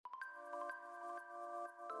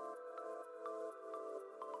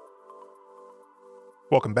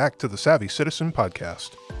Welcome back to the Savvy Citizen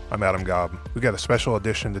Podcast. I'm Adam Gobb. We've got a special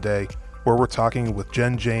edition today where we're talking with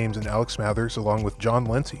Jen James and Alex Mathers along with John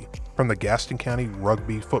Lindsay from the Gaston County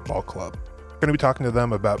Rugby Football Club. We're going to be talking to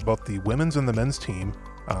them about both the women's and the men's team,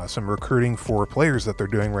 some recruiting for players that they're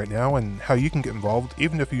doing right now, and how you can get involved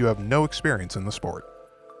even if you have no experience in the sport.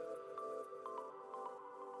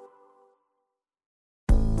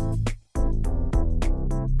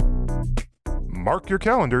 Mark your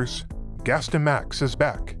calendars. Gaston Max is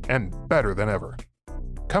back and better than ever.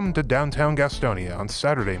 Come to downtown Gastonia on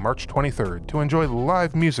Saturday, March 23rd to enjoy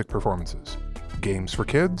live music performances, games for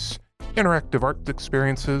kids, interactive art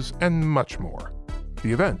experiences, and much more.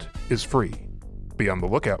 The event is free. Be on the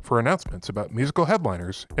lookout for announcements about musical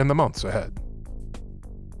headliners in the months ahead.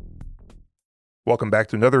 Welcome back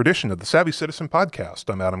to another edition of the Savvy Citizen Podcast.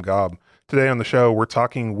 I'm Adam Gobb. Today on the show, we're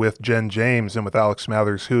talking with Jen James and with Alex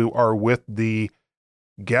Mathers, who are with the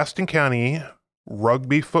Gaston County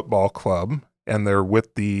Rugby Football Club, and they're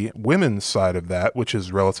with the women's side of that, which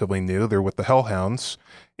is relatively new. They're with the Hellhounds,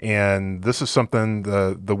 and this is something,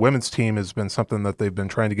 the women's team has been something that they've been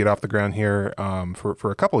trying to get off the ground here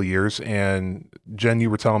for a couple of years. And Jen,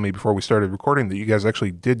 you were telling me before we started recording that you guys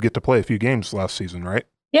actually did get to play a few games last season, right?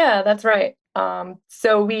 Yeah, that's right.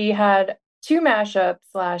 So we had two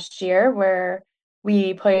mashups last year where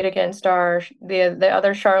we played against the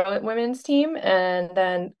other Charlotte women's team, and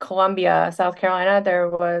then Columbia, South Carolina. There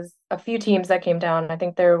was a few teams that came down. I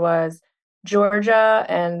think there was Georgia,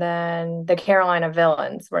 and then the Carolina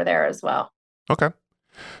Villains were there as well. Okay.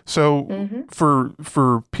 So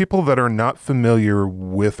for people that are not familiar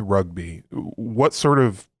with rugby, what sort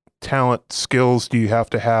of talent skills do you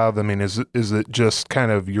have to have? I mean, is it just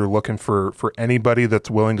kind of you're looking for anybody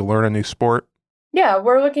that's willing to learn a new sport? Yeah,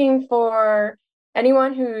 we're looking for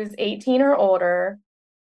anyone who's 18 or older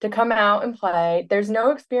to come out and play. There's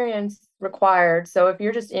no experience required. So if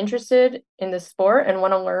you're just interested in the sport and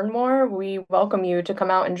want to learn more, we welcome you to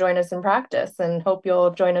come out and join us in practice and hope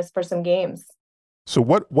you'll join us for some games. So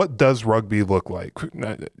what does rugby look like?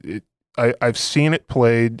 I've seen it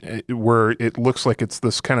played where it looks like it's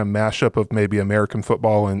this kind of mashup of maybe American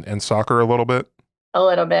football and soccer a little bit. A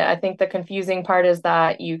little bit. I think the confusing part is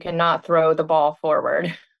that you cannot throw the ball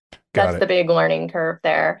forward. That's the big learning curve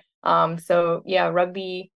there. So yeah,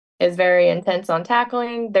 rugby is very intense on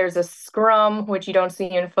tackling. There's a scrum, which you don't see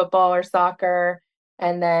in football or soccer.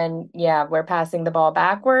 And then, yeah, we're passing the ball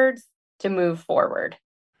backwards to move forward.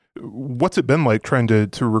 What's it been like trying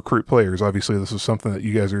to recruit players? Obviously, this is something that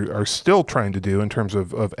you guys are still trying to do in terms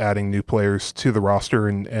of adding new players to the roster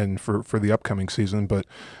and for the upcoming season. But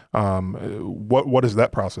what has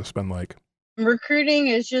that process been like? Recruiting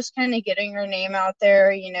is just kind of getting your name out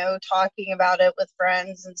there, talking about it with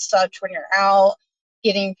friends and such when you're out,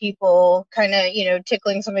 getting people kind of,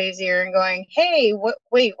 tickling somebody's ear and going, hey, what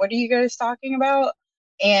are you guys talking about?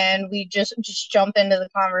 And we just jump into the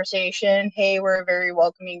conversation. Hey, we're a very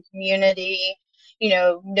welcoming community.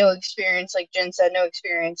 No experience, like Jen said, no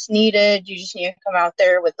experience needed. You just need to come out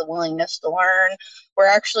there with the willingness to learn. We're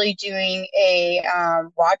actually doing a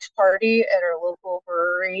watch party at our local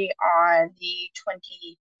brewery on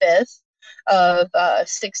the 25th of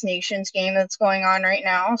Six Nations game that's going on right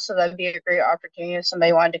now. So that'd be a great opportunity if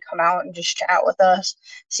somebody wanted to come out and just chat with us,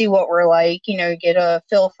 see what we're like, get a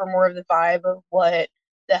feel for more of the vibe of what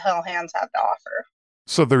the Hellhounds have to offer.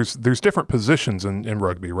 So there's different positions in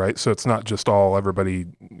rugby, right? So it's not just everybody,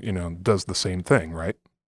 does the same thing, right?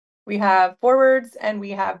 We have forwards and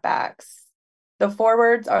we have backs. The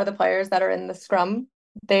forwards are the players that are in the scrum.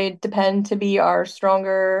 They tend to be our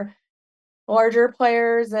stronger, larger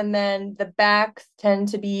players, and then the backs tend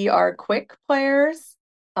to be our quick players.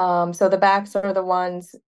 So the backs are the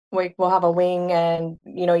ones we'll have a wing and,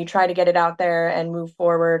 you try to get it out there and move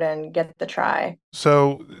forward and get the try.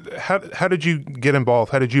 So how did you get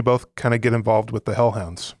involved? How did you both kind of get involved with the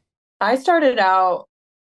Hellhounds? I started out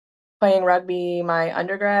playing rugby my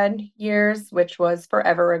undergrad years, which was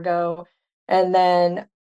forever ago. And then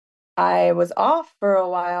I was off for a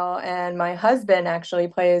while, and my husband actually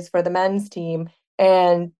plays for the men's team.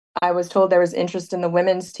 And I was told there was interest in the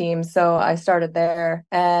women's team, so I started there.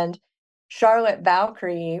 And Charlotte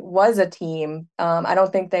Valkyrie was a team. I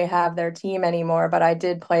don't think they have their team anymore, but I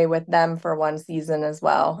did play with them for one season as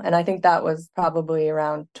well. And I think that was probably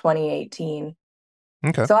around 2018.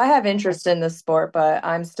 Okay. So I have interest in this sport, but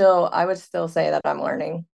I would still say that I'm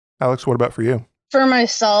learning. Alex, what about for you? For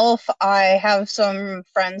myself, I have some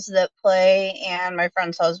friends that play, and my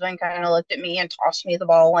friend's husband kind of looked at me and tossed me the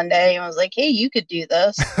ball one day and was like, hey, you could do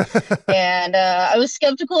this. And I was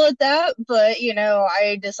skeptical at that, but,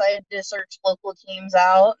 I decided to search local teams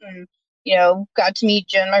out and got to meet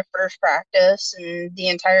Jen my first practice, and the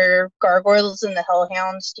entire Gargoyles and the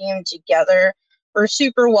Hellhounds team together were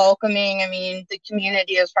super welcoming. I mean, the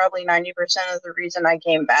community is probably 90% of the reason I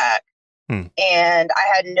came back. And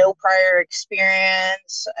I had no prior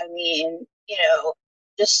experience. I mean,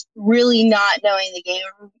 just really not knowing the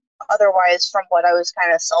game otherwise from what I was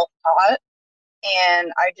kind of self-taught.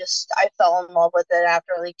 And I fell in love with it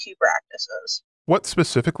after like 2 practices. What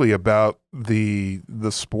specifically about the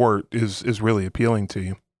sport is really appealing to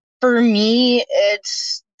you? For me,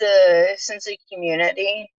 it's the sense of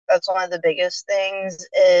community. That's one of the biggest things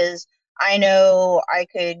is I know I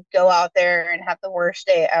could go out there and have the worst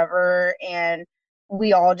day ever, and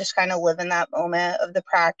we all just kind of live in that moment of the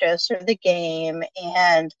practice or the game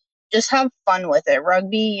and just have fun with it.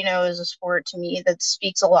 Rugby, is a sport to me that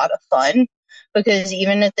speaks a lot of fun, because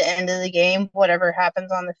even at the end of the game, whatever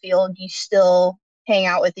happens on the field, you still hang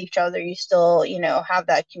out with each other. You still, have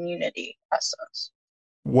that community essence.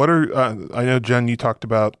 What are, I know, Jen, you talked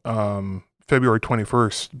about February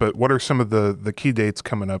 21st, but what are some of the key dates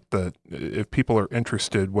coming up that if people are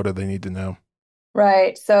interested, what do they need to know?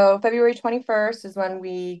 Right. So February 21st is when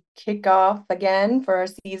we kick off again for our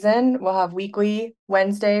season. We'll have weekly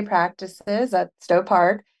Wednesday practices at Stowe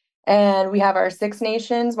Park. And we have our Six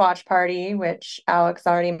Nations watch party, which Alex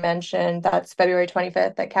already mentioned. That's February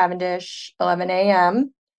 25th at Cavendish, 11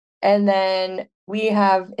 a.m. And then we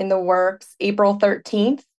have in the works April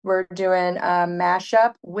 13th, we're doing a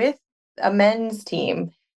mashup with a men's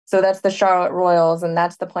team. So that's the Charlotte Royals, and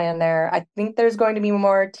that's the plan there. I think there's going to be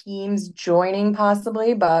more teams joining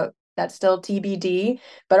possibly, but that's still TBD.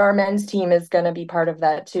 But our men's team is going to be part of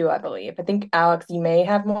that too, I believe. I think, Alex, you may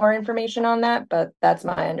have more information on that, but that's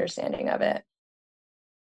my understanding of it.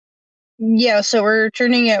 Yeah, so we're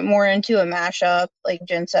turning it more into a mashup, like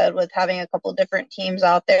Jen said, with having a couple different teams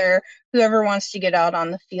out there. Whoever wants to get out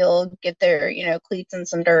on the field, get their, cleats in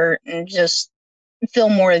some dirt and just feel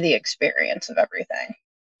more of the experience of everything.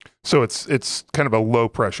 So it's kind of a low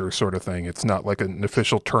pressure sort of thing. It's not like an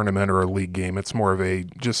official tournament or a league game. It's more of a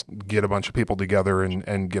just get a bunch of people together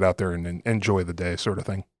and get out there and enjoy the day sort of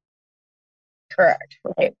thing. Correct.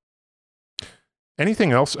 Right.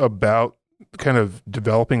 Anything else about kind of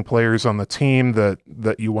developing players on the team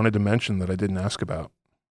that you wanted to mention that I didn't ask about?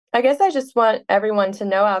 I guess I just want everyone to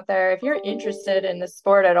know out there, if you're interested in the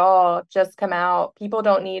sport at all, just come out. People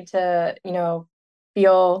don't need to,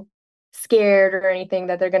 feel scared or anything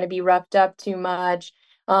that they're going to be roughed up too much.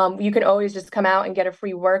 You can always just come out and get a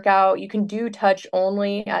free workout. You can do touch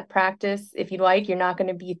only at practice if you like. You're not going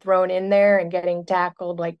to be thrown in there and getting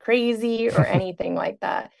tackled like crazy or anything like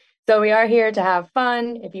that. So we are here to have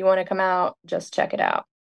fun. If you want to come out, just check it out.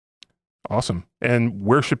 Awesome. And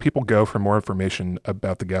where should people go for more information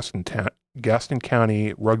about the Gaston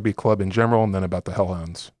County Rugby Club in general, and then about the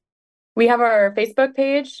Hellhounds? We have our Facebook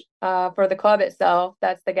page for the club itself.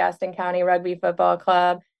 That's the Gaston County Rugby Football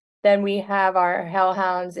Club. Then we have our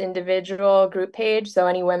Hellhounds individual group page. So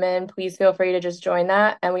any women, please feel free to just join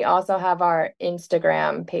that. And we also have our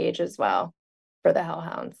Instagram page as well for the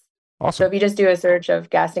Hellhounds. Awesome. So if you just do a search of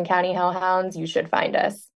Gaston County Hellhounds, you should find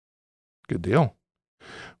us. Good deal.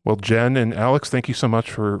 Well, Jen and Alex, thank you so much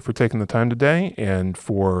for taking the time today and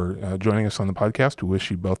for joining us on the podcast. We wish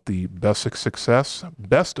you both the best of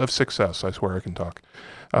success. I swear I can talk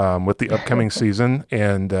with the upcoming season,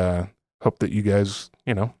 and hope that you guys,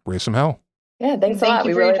 raise some hell. Yeah, thanks a lot.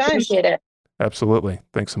 We really appreciate it. Absolutely.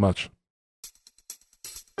 Thanks so much.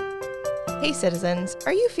 Hey, citizens,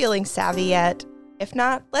 are you feeling savvy yet? If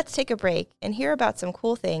not, let's take a break and hear about some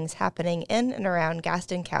cool things happening in and around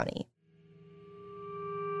Gaston County.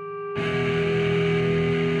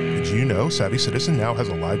 Did you know Savvy Citizen now has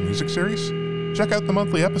a live music series? Check out the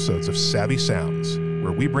monthly episodes of Savvy Sounds,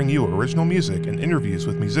 where we bring you original music and interviews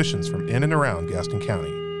with musicians from in and around Gaston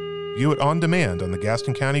County. View it on demand on the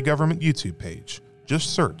Gaston County Government YouTube page.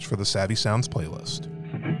 Just search for the Savvy Sounds playlist.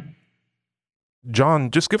 John,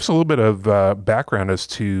 just give us a little bit of background as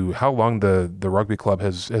to how long the rugby club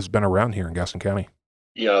has been around here in Gaston County.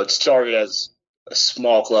 It started as a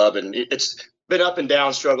small club, and it's been up and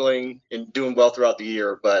down, struggling and doing well throughout the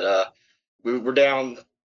year. But we were down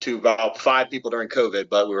to about 5 people during COVID,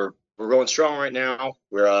 but we're going strong right now.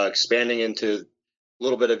 We're expanding into a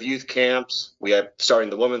little bit of youth camps. We have starting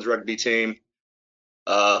the women's rugby team.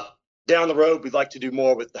 Down the road, we'd like to do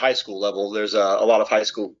more with the high school level. There's a lot of high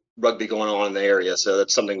school rugby going on in the area, so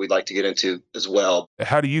that's something we'd like to get into as well.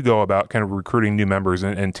 How do you go about kind of recruiting new members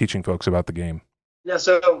and teaching folks about the game? Yeah,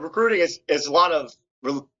 so recruiting is a lot of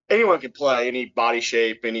anyone can play, any body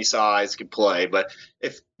shape, any size can play. But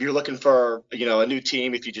if you're looking for a new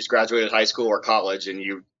team, if you just graduated high school or college and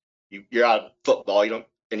you're out of football,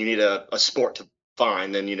 and you need a sport to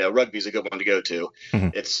find, then, rugby is a good one to go to. Mm-hmm.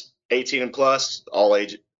 It's 18 and plus, all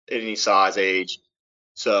age, any size, age.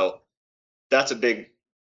 So that's a big,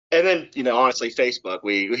 and then, honestly, Facebook,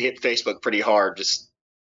 we hit Facebook pretty hard, just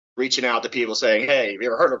reaching out to people saying, hey, have you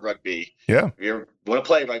ever heard of rugby? Yeah. If you want to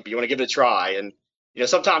play rugby, you want to give it a try. And,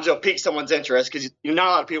 sometimes it'll pique someone's interest because not a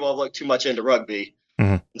lot of people have looked too much into rugby.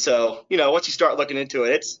 Mm-hmm. And so, once you start looking into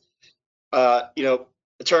it, it's,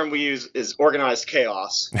 the term we use is organized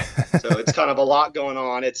chaos. So it's kind of a lot going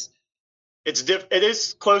on. It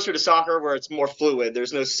is closer to soccer where it's more fluid.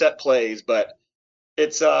 There's no set plays, but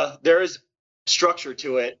it's there is structure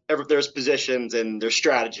to it. There's positions and there's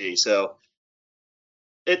strategy. So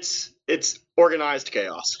it's organized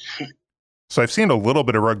chaos. So I've seen a little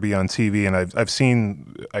bit of rugby on TV, and I've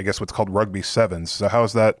seen, I guess, what's called rugby sevens. So how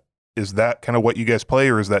is that? Is that kind of what you guys play,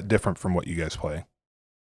 or is that different from what you guys play?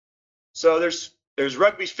 So there's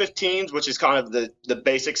rugby 15s, which is kind of the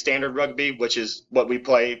basic standard rugby, which is what we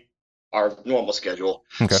play our normal schedule.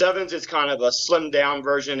 Okay. Sevens is kind of a slimmed down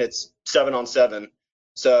version. It's 7-on-7.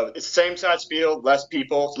 So it's the same size field, less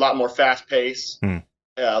people, it's a lot more fast pace,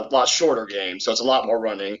 a lot shorter game. So it's a lot more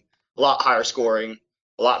running, a lot higher scoring,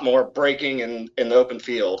 a lot more breaking in the open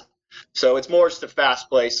field. So it's more just a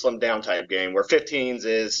fast paced, slimmed down type game, where 15s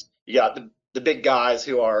is you got the big guys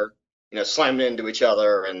who are, slamming into each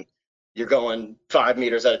other, and you're going 5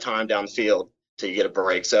 meters at a time down the field till you get a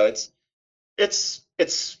break. So it's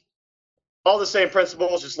all the same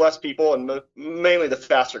principles, just less people, and mainly the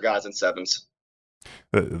faster guys in sevens.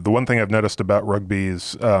 The one thing I've noticed about rugby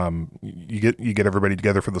is you get everybody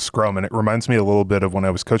together for the scrum, and it reminds me a little bit of when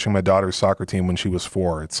I was coaching my daughter's soccer team when she was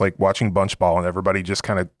 4. It's like watching bunch ball, and everybody just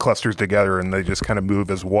kind of clusters together, and they just kind of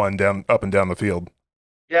move as one up and down the field.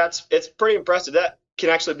 Yeah, it's pretty impressive. That can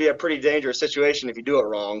actually be a pretty dangerous situation if you do it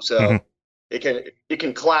wrong. So it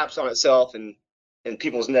can collapse on itself, and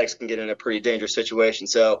people's necks can get in a pretty dangerous situation.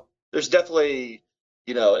 So there's definitely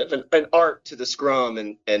an art to the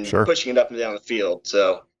scrum and Sure. pushing it up and down the field.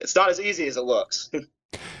 So it's not as easy as it looks.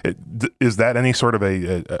 Is that any sort of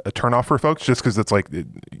a turnoff for folks? Just because it's like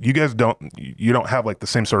you guys don't have like the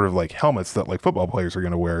same sort of like helmets that like football players are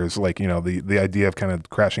going to wear. Is like the idea of kind of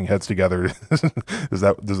crashing heads together. Does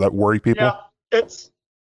that worry people? Yeah,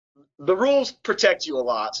 the rules protect you a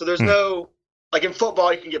lot. So there's no, like in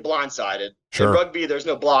football you can get blindsided. Sure. In rugby there's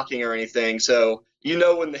no blocking or anything. So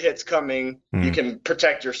when the hit's coming, you can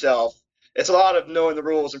protect yourself. It's a lot of knowing the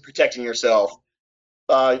rules and protecting yourself.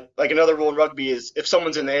 Like another rule in rugby is if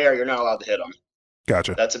someone's in the air, you're not allowed to hit them.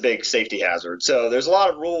 Gotcha. That's a big safety hazard. So there's a lot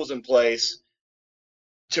of rules in place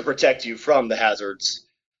to protect you from the hazards.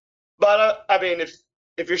 But I mean, if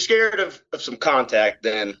you're scared of some contact,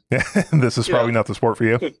 then this is probably not the sport for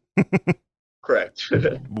you. Correct.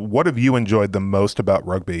 What have you enjoyed the most about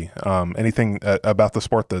rugby? Anything about the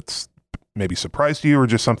sport that's maybe surprised you, or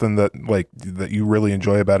just something that you really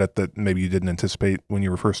enjoy about it that maybe you didn't anticipate when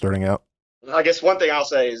you were first starting out? I guess one thing I'll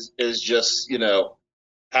say is just,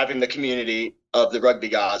 having the community of the rugby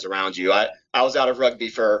guys around you. I was out of rugby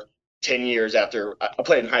for 10 years after I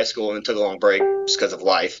played in high school and then took a long break just because of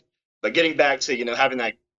life. But getting back to, having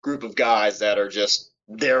that group of guys that are just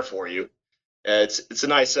there for you, it's a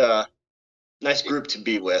nice group to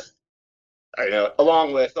be with,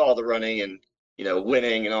 along with all the running and,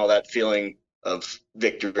 winning and all that feeling of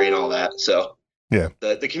victory and all that. So yeah,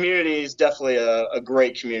 the community is definitely a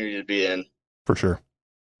great community to be in. For sure.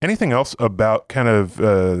 Anything else about kind of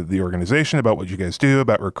the organization, about what you guys do,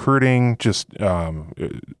 about recruiting, just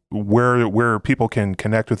where people can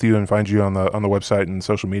connect with you and find you on the website and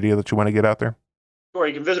social media that you want to get out there? Sure,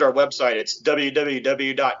 you can visit our website. It's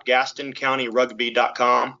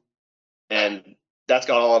www.GastonCountyRugby.com, and that's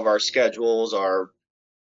got all of our schedules, our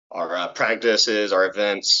practices, our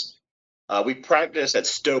events. We practice at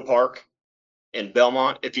Stowe Park in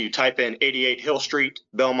Belmont. If you type in 88 Hill Street,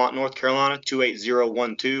 Belmont, North Carolina,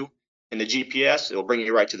 28012 in the GPS, it'll bring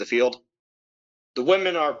you right to the field. The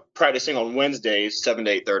women are practicing on Wednesdays, 7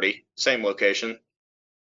 to 8:30, same location.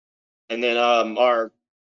 And then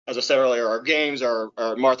as I said earlier, our games are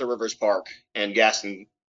at Martha Rivers Park and Gastonia.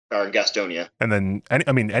 And then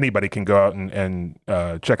anybody can go out and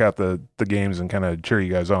check out the games and kind of cheer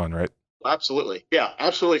you guys on, right? Absolutely. Yeah,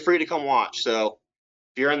 absolutely free to come watch. So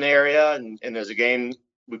if you're in the area and there's a game,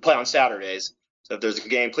 we play on Saturdays. So if there's a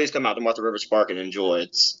game, please come out to Martha Rivers Park and enjoy.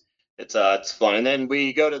 It's fun. And then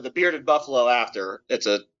we go to the Bearded Buffalo after. It's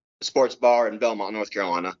a sports bar in Belmont, North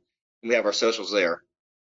Carolina. And we have our socials there.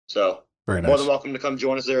 So very nice. More than welcome to come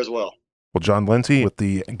join us there as well. Well, John Lindsay with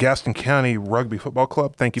the Gaston County Rugby Football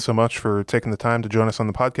Club, thank you so much for taking the time to join us on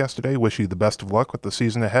the podcast today. Wish you the best of luck with the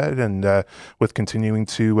season ahead and with continuing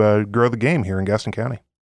to grow the game here in Gaston County.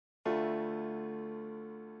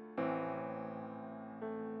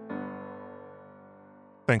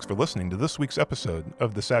 Thanks for listening to this week's episode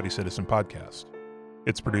of the Savvy Citizen Podcast.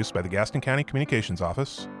 It's produced by the Gaston County Communications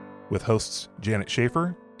Office, with hosts Janet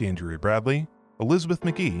Schaefer, D'Andrea Bradley, Elizabeth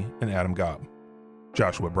McGee, and Adam Gobb.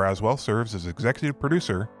 Joshua Braswell serves as executive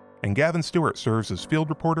producer, and Gavin Stewart serves as field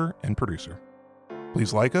reporter and producer.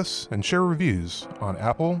 Please like us and share reviews on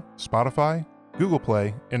Apple, Spotify, Google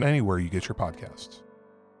Play, and anywhere you get your podcasts.